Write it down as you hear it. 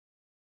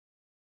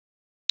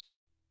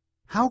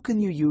How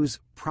can you use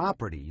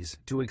properties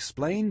to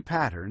explain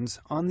patterns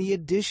on the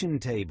addition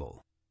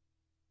table?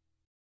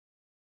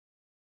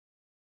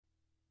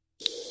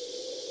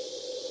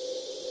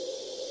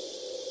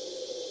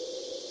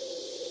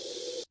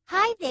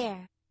 Hi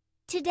there!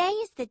 Today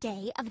is the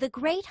day of the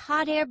Great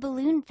Hot Air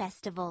Balloon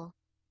Festival.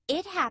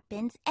 It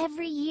happens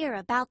every year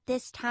about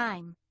this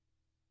time.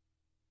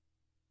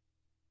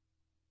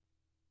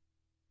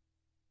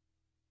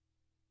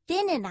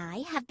 Finn and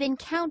I have been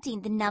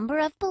counting the number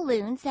of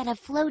balloons that have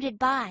floated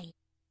by.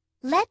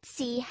 Let's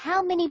see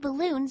how many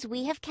balloons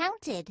we have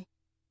counted.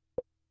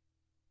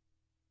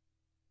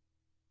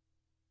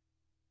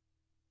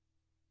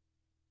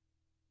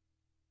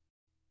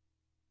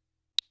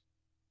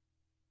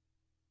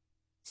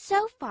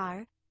 So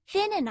far,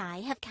 Finn and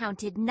I have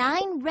counted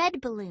 9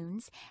 red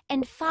balloons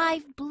and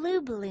 5 blue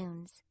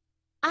balloons.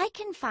 I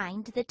can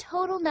find the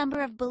total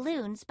number of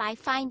balloons by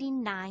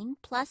finding 9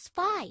 plus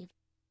 5.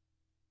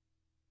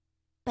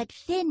 But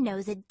Finn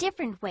knows a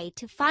different way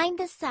to find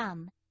the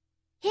sum.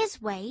 His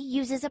way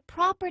uses a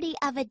property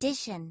of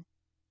addition.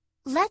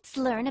 Let's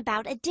learn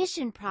about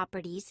addition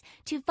properties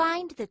to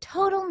find the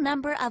total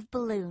number of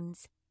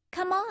balloons.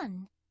 Come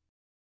on.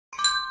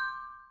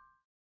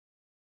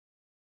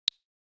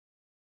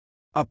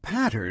 A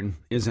pattern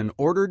is an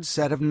ordered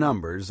set of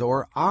numbers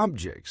or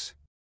objects.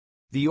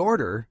 The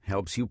order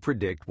helps you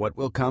predict what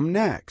will come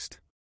next.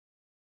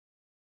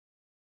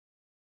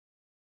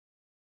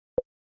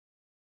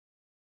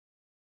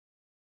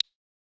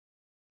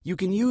 You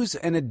can use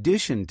an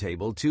addition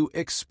table to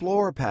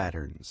explore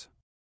patterns.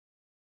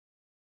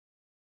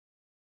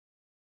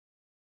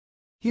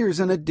 Here's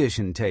an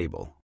addition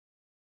table.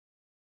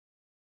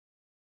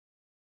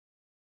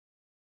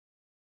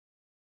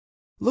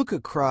 Look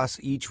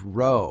across each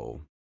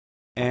row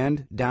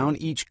and down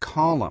each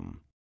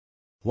column.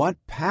 What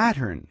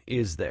pattern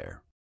is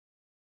there?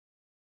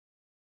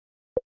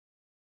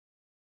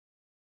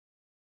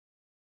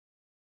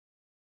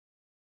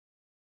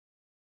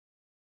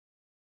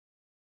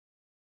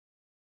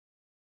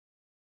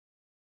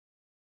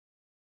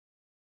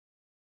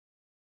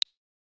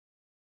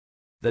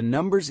 The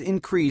numbers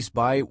increase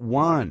by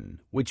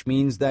 1, which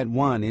means that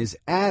 1 is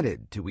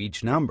added to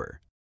each number.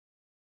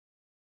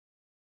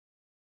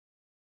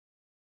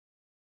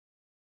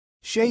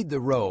 Shade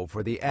the row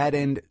for the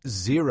addend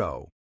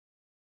 0.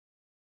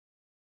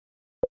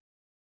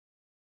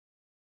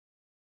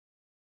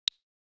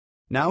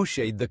 Now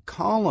shade the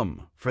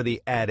column for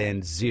the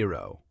addend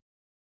 0.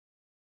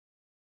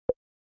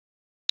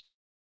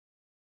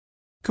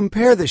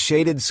 Compare the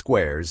shaded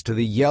squares to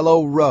the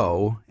yellow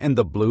row and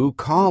the blue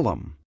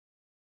column.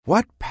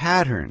 What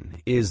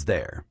pattern is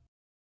there?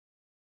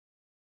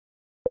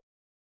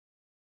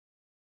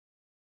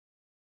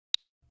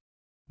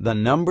 The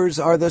numbers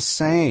are the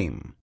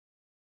same.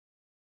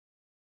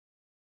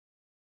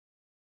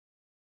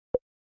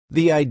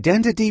 The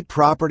identity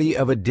property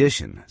of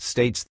addition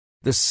states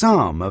the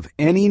sum of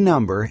any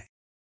number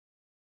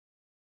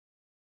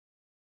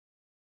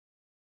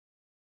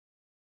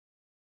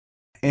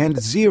and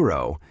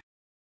 0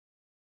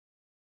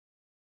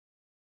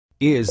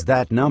 is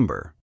that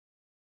number.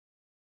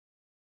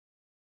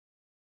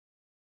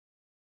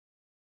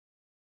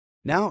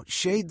 Now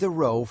shade the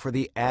row for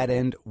the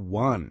addend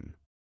 1.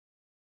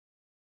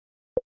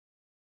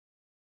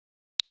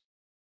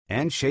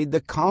 And shade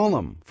the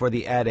column for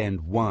the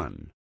addend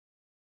 1.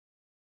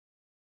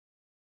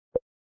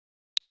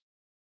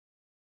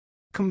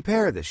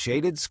 Compare the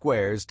shaded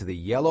squares to the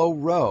yellow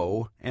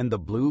row and the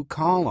blue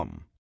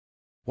column.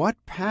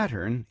 What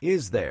pattern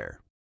is there?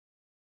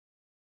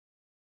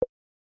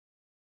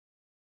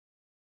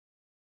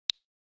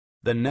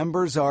 The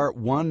numbers are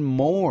one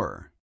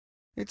more.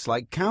 It's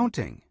like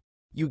counting.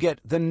 You get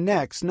the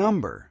next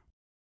number.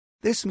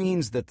 This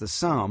means that the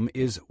sum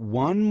is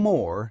one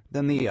more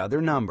than the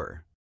other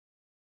number.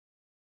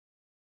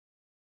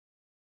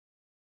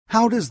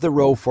 How does the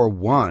row for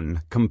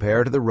 1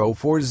 compare to the row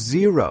for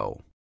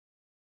 0?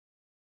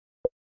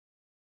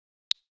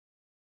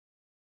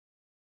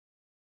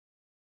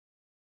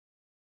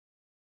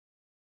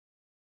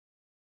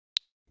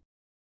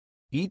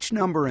 Each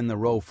number in the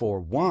row for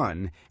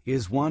 1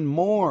 is one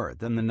more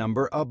than the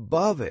number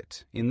above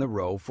it in the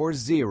row for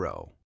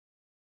 0.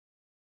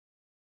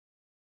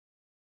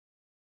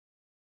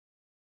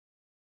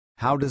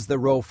 How does the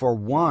row for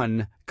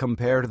 1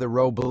 compare to the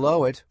row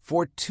below it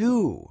for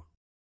 2?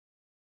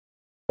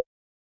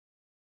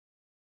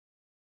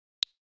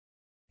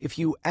 If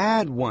you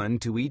add 1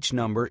 to each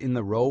number in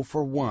the row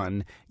for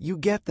 1, you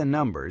get the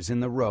numbers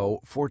in the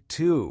row for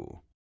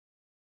 2.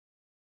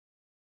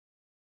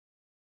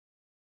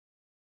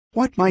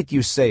 What might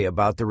you say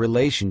about the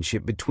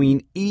relationship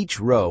between each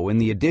row in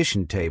the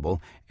addition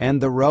table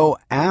and the row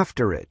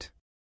after it?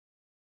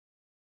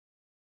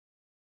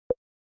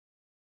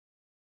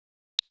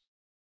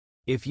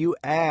 If you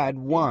add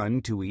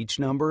 1 to each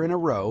number in a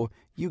row,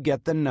 you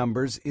get the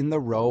numbers in the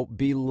row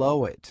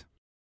below it.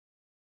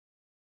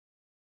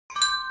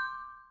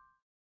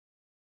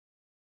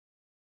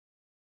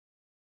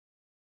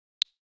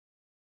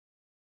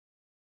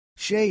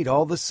 Shade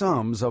all the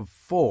sums of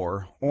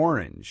 4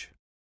 orange.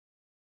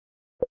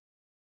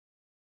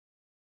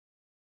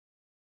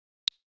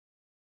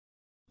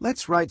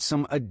 Let's write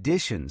some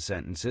addition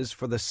sentences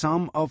for the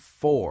sum of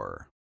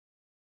 4.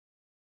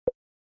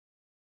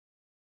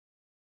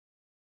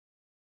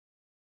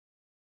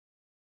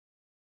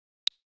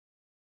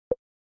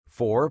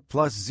 4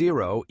 plus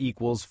 0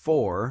 equals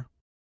 4,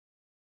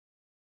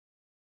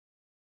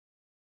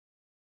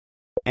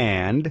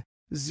 and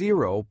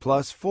 0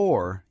 plus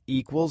 4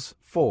 equals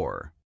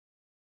 4.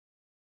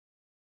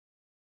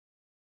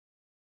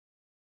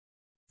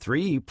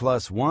 3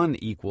 plus 1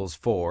 equals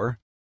 4,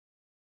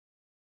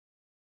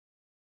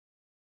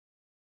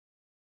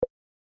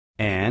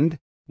 and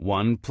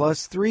 1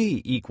 plus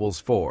 3 equals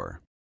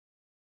 4.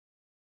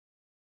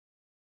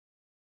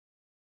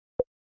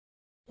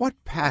 What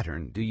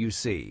pattern do you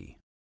see?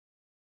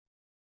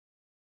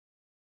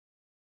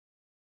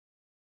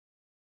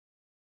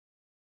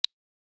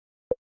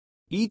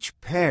 Each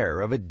pair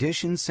of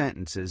addition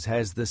sentences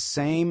has the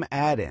same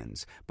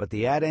addends, but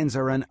the addends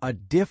are in a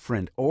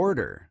different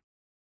order.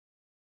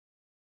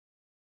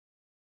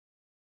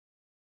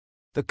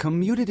 The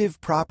commutative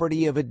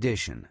property of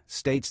addition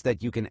states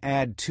that you can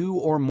add 2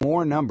 or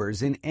more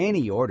numbers in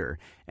any order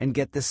and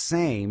get the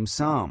same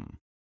sum.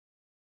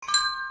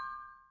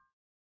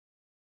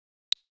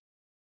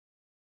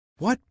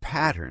 What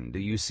pattern do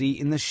you see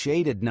in the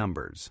shaded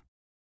numbers?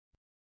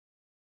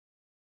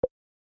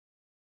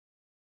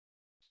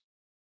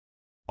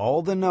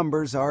 All the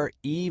numbers are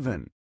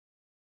even.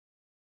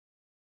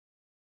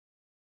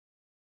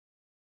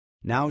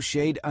 Now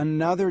shade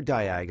another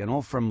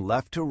diagonal from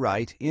left to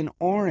right in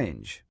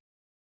orange.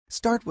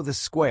 Start with a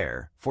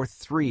square for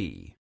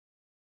 3.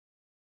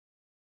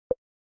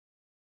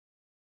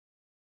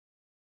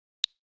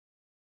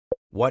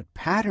 What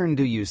pattern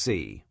do you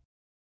see?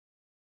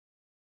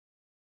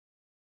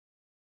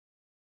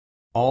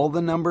 All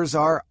the numbers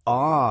are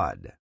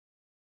odd.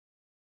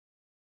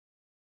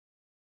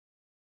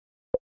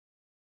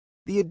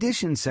 The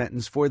addition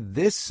sentence for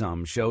this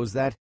sum shows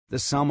that the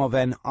sum of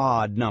an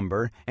odd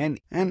number and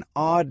an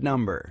odd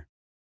number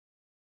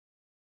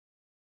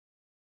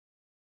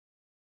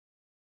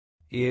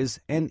is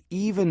an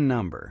even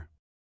number.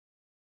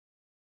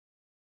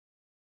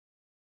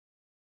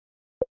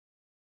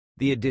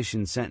 The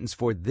addition sentence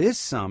for this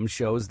sum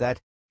shows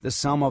that the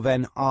sum of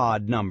an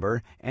odd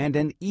number and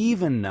an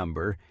even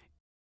number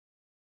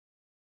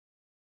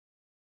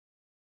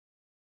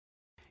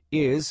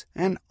is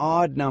an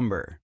odd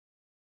number.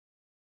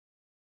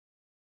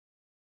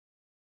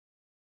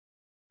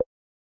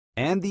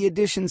 And the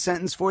addition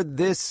sentence for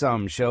this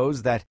sum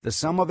shows that the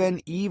sum of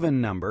an even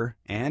number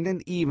and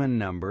an even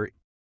number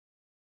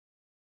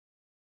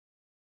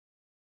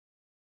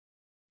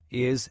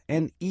is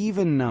an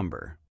even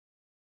number.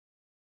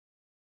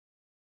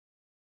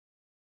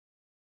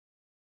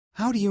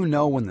 How do you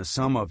know when the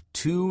sum of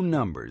 2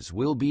 numbers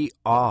will be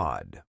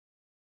odd?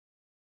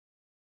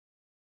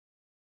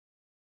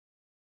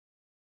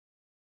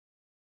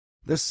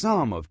 The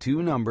sum of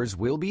 2 numbers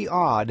will be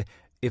odd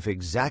if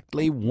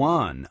exactly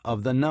one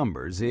of the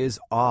numbers is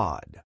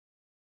odd.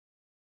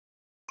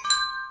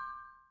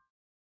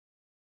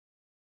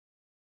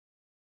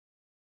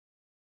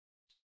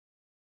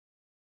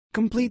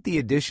 Complete the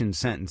addition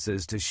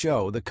sentences to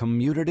show the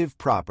commutative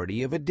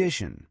property of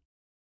addition.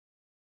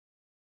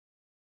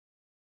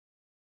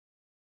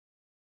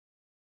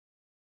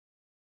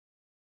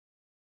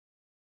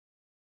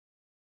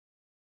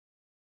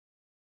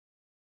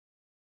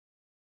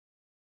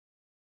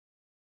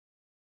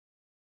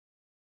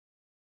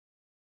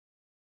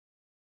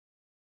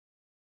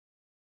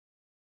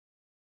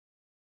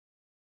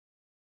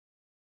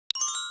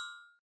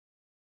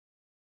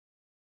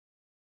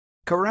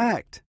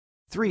 Correct.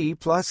 3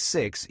 plus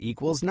 6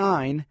 equals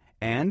 9,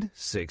 and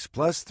 6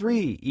 plus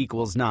 3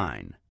 equals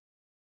 9.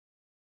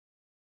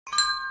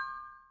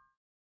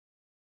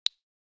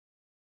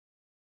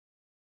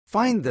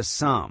 Find the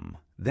sum,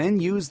 then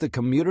use the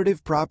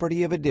commutative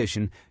property of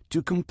addition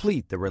to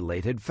complete the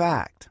related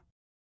fact.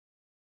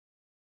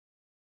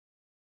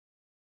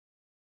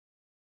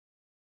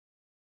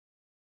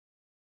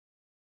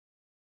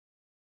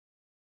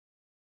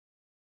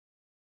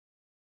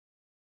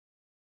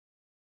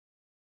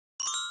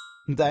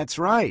 That's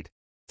right.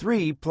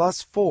 3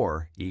 plus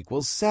 4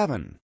 equals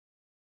 7.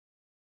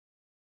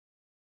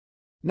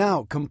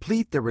 Now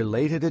complete the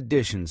related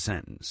addition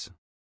sentence.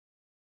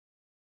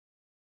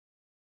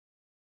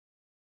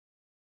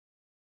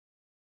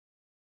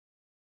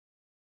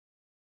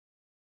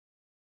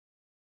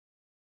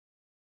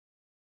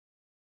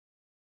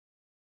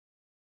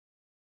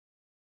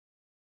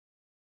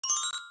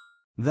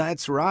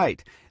 That's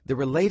right. The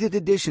related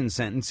addition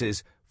sentence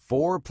is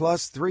 4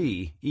 plus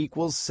 3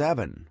 equals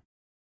 7.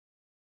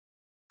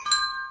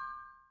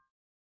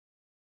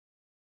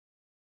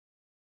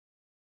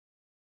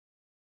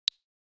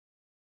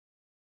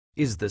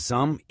 Is the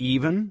sum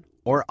even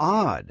or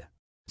odd?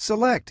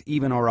 Select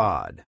even or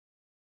odd.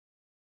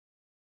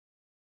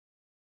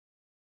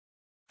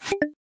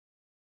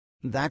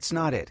 That's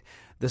not it.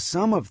 The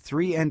sum of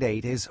 3 and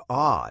 8 is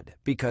odd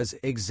because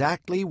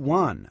exactly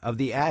one of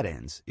the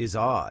addends is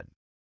odd.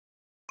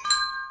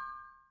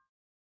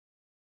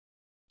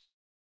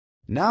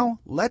 Now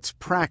let's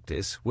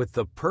practice with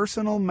the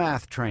personal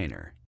math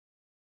trainer.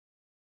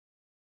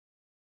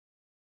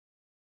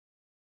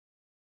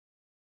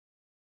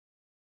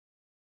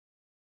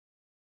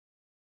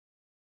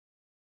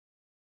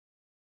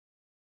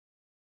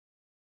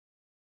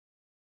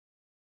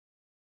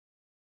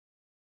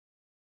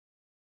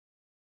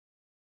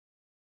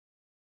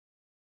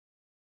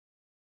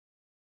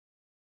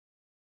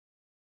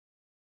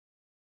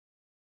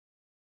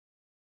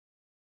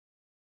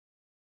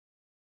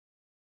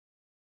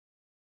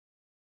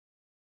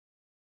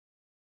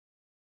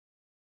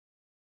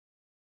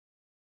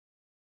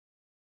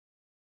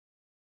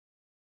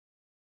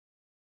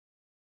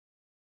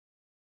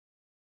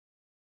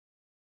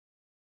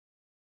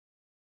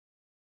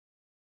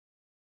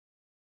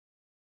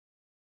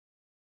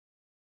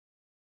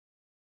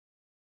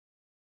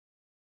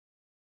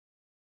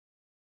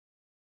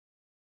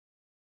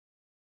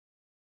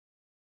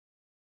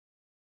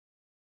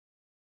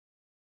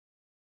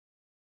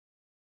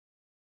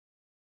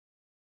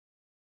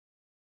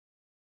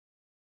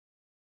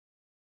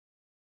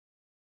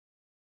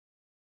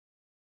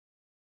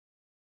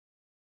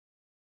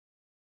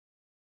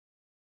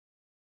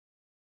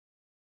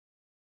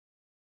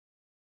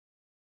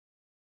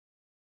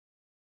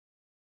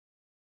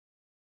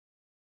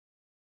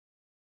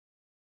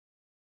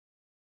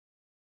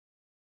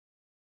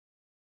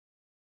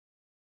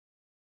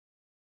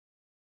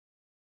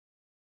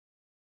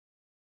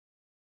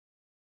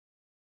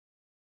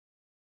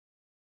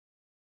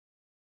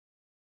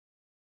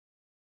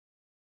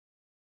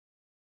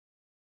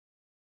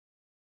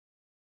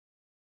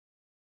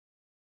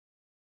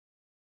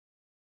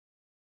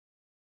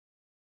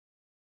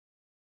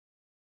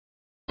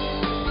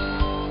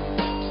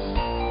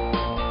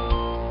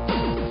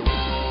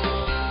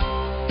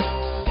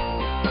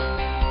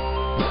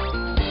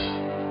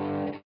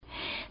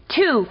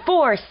 Two,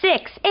 4,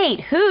 6, 8.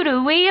 Who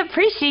do we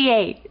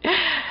appreciate?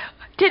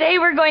 Today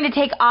we're going to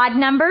take odd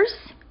numbers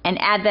and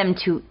add them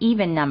to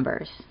even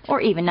numbers,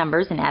 or even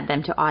numbers and add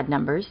them to odd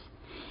numbers.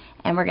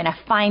 And we're going to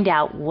find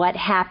out what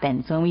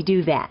happens when we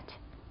do that.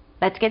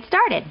 Let's get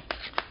started.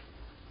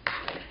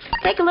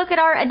 Take a look at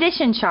our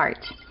addition chart.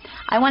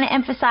 I want to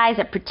emphasize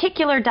a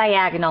particular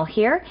diagonal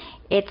here.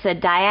 It's a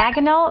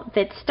diagonal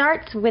that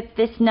starts with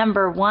this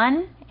number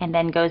 1 and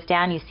then goes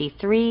down. You see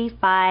 3,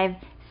 5,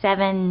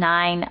 7,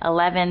 9,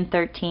 11,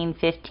 13,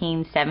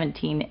 15,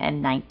 17,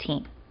 and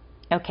 19.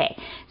 Okay,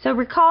 so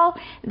recall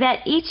that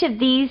each of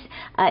these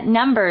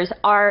numbers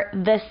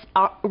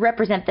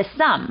represent the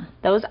sum.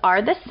 Those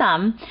are the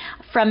sum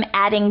from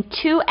adding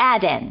two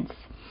addends.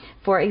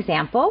 For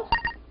example,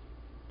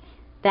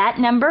 that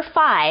number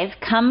 5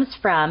 comes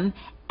from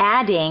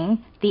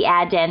adding the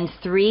addend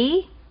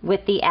 3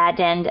 with the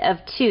addend of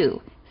 2.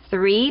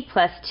 3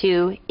 plus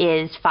 2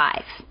 is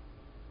 5.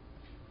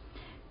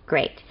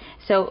 Great.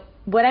 So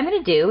what I'm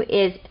going to do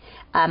is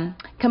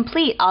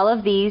complete all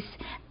of these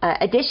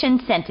addition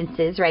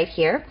sentences right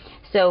here.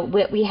 So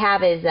what we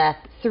have is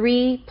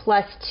 3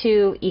 plus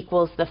 2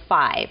 equals the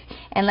 5.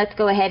 And let's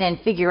go ahead and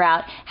figure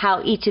out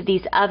how each of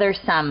these other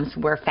sums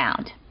were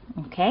found.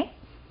 Okay?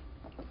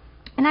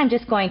 And I'm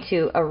just going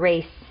to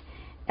erase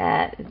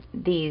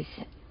these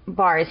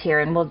bars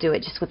here, and we'll do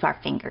it just with our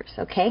fingers.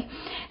 Okay?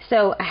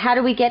 So how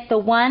do we get the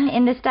 1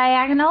 in this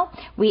diagonal?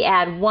 We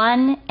add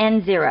 1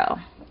 and 0.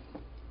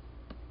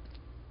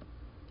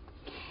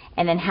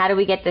 And then how do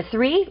we get the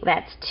 3?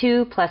 That's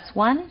 2 plus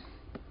 1.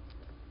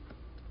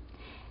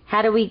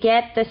 How do we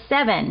get the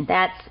 7?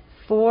 That's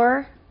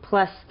 4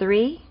 plus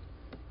 3.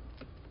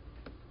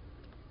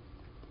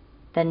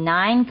 The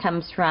 9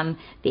 comes from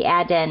the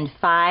addend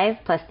 5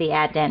 plus the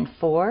addend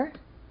 4.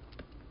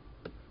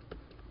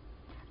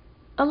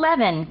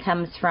 11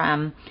 comes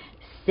from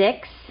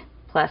 6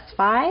 plus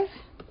 5.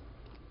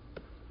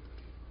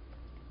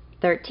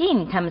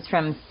 13 comes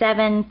from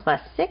 7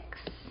 plus 6.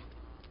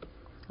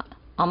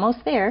 Almost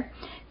there.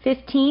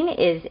 15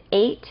 is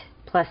 8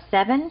 plus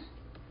 7.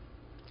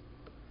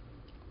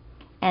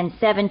 And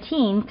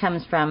 17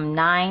 comes from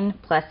 9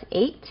 plus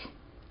 8.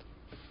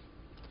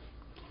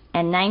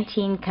 And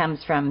 19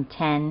 comes from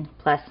 10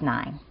 plus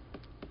 9.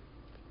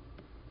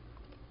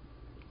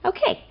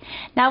 Okay,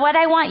 now what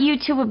I want you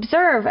to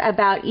observe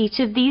about each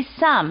of these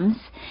sums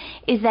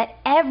is that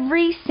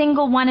every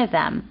single one of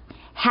them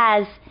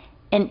has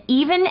an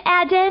even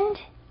addend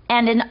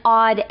and an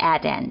odd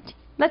addend.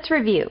 Let's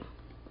review.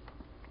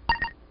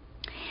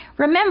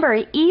 Remember,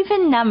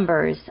 even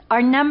numbers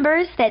are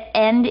numbers that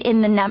end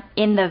in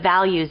the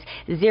values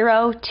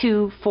 0,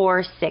 2,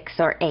 4, 6,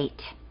 or 8.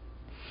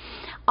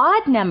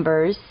 Odd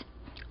numbers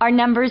are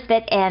numbers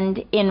that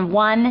end in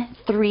 1,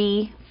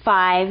 3,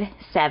 5,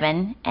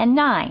 7, and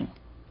 9.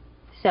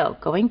 So,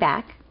 going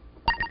back,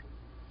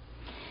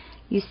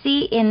 you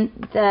see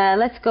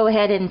let's go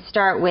ahead and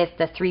start with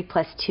the 3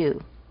 plus 2.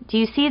 Do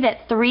you see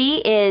that 3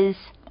 is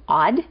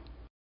odd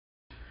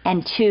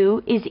and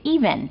 2 is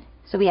even?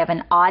 So we have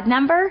an odd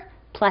number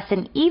plus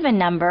an even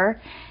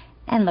number,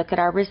 and look at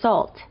our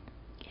result.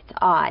 It's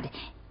odd.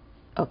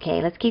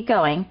 Okay, let's keep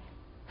going.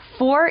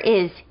 4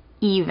 is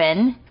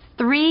even,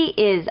 3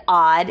 is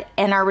odd,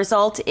 and our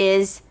result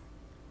is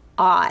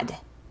odd.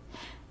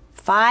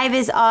 5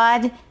 is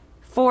odd,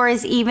 4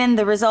 is even,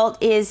 the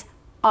result is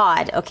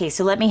odd. Okay,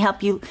 so let me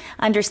help you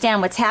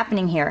understand what's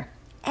happening here.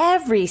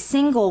 Every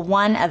single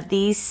one of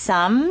these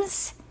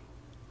sums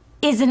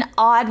is an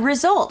odd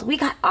result. We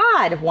got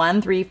odd.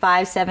 1, 3,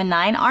 5, 7,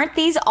 9. Aren't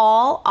these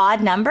all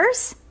odd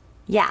numbers?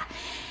 Yeah.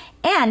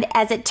 And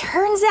as it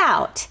turns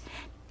out,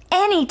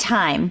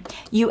 anytime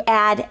you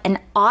add an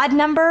odd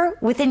number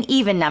with an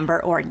even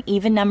number or an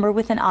even number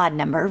with an odd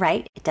number,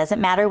 right? It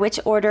doesn't matter which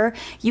order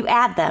you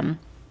add them.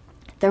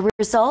 The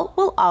result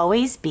will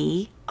always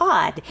be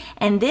odd.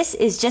 And this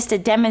is just a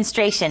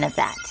demonstration of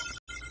that.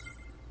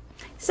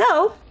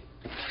 So,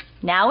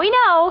 now we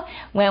know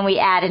when we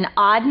add an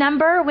odd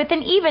number with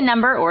an even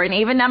number or an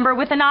even number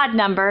with an odd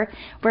number,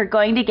 we're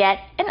going to get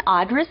an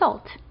odd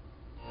result.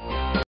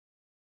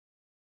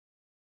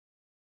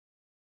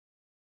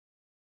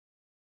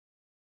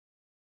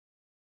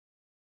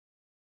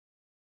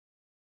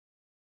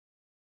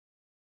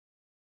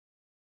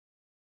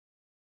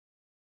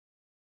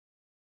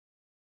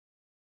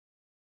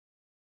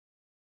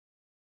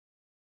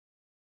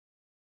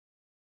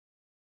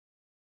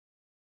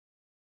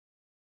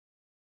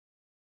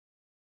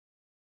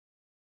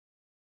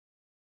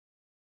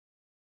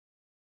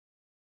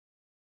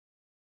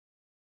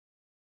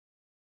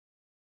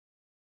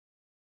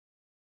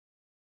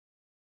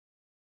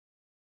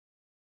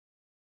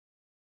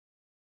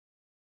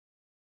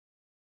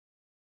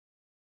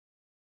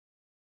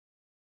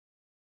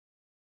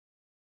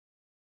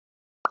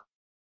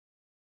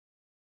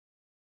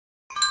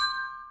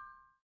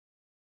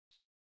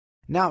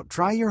 Now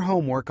try your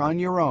homework on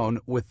your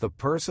own with the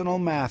Personal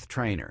Math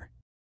Trainer.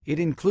 It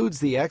includes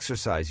the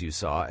exercise you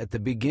saw at the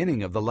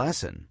beginning of the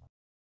lesson.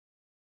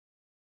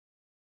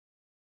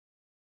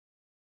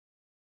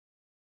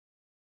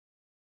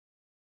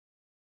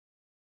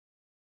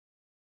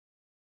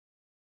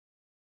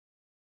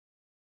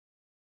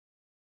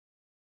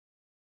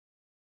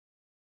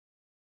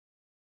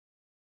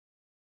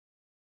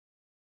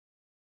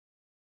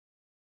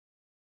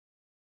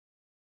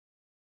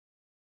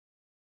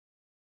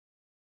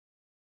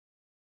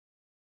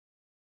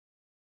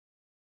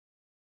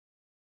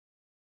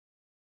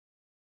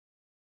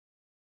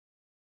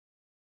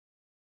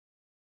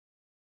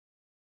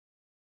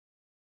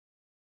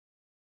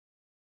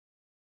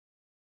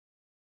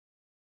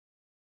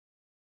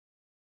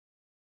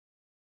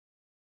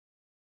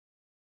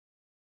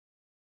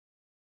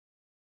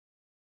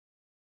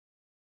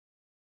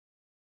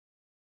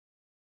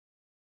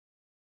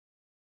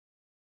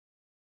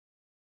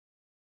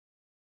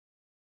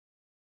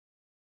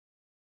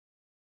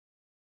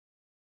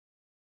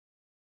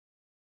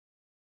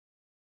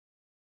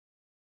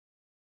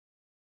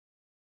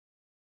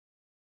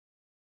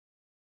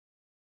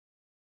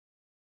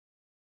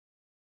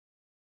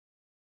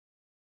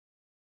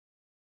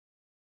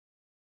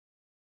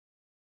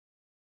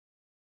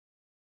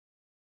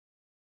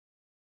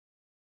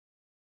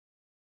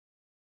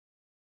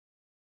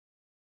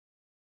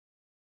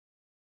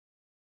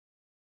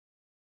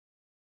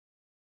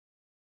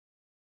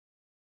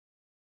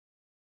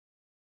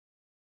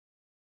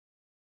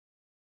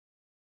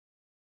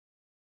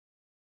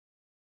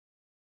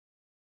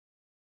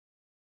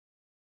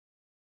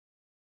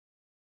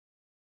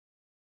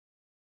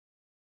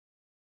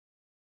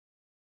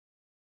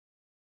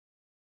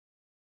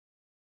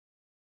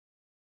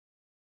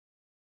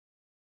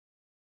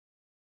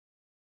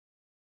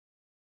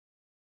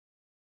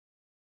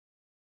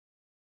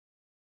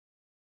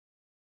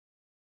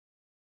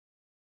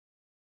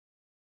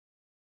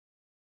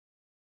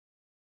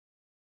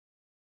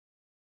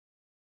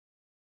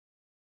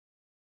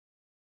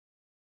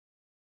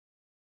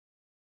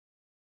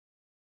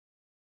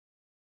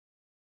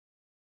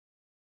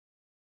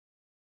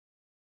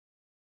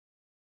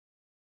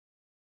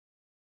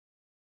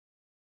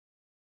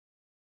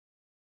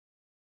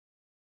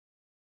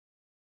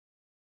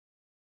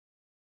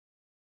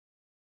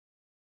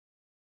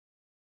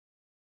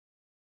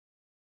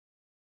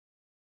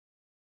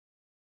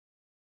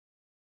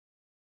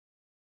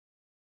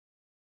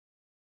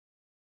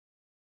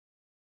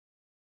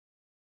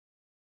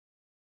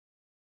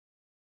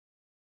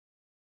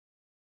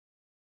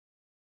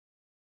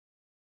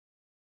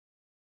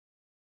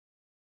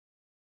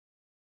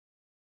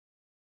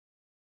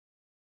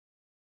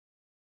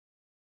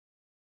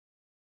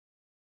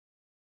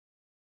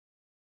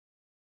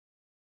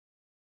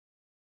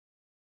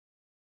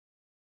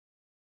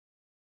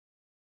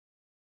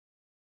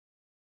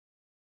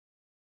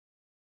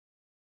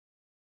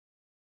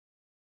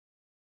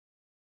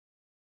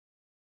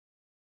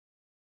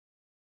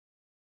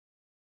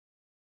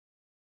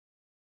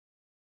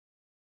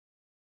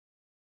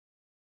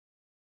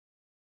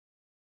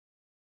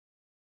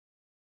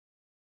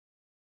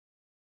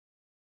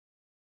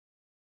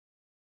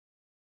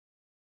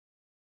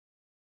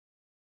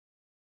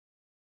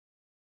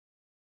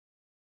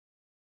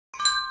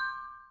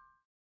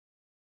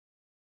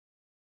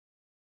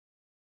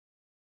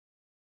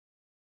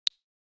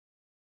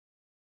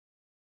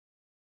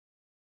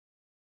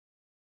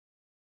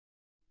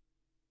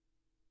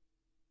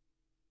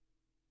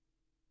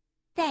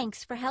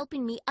 Thanks for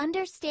helping me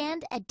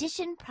understand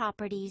addition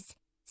properties.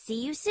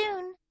 See you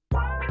soon.